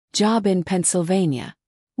Job in Pennsylvania.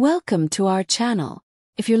 Welcome to our channel.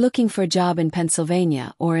 If you're looking for a job in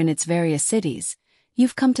Pennsylvania or in its various cities,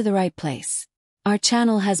 you've come to the right place. Our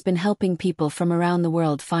channel has been helping people from around the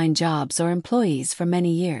world find jobs or employees for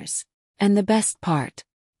many years. And the best part,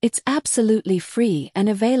 it's absolutely free and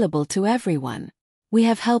available to everyone. We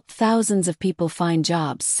have helped thousands of people find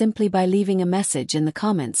jobs simply by leaving a message in the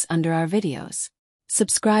comments under our videos.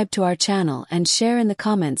 Subscribe to our channel and share in the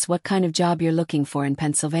comments what kind of job you're looking for in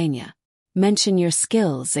Pennsylvania. Mention your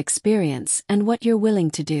skills, experience, and what you're willing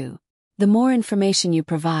to do. The more information you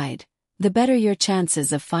provide, the better your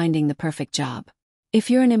chances of finding the perfect job. If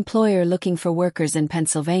you're an employer looking for workers in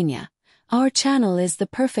Pennsylvania, our channel is the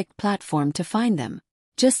perfect platform to find them.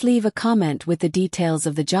 Just leave a comment with the details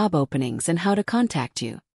of the job openings and how to contact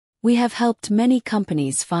you. We have helped many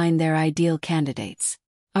companies find their ideal candidates.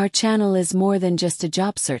 Our channel is more than just a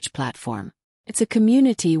job search platform. It's a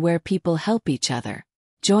community where people help each other.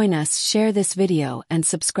 Join us, share this video, and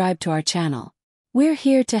subscribe to our channel. We're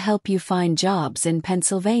here to help you find jobs in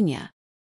Pennsylvania.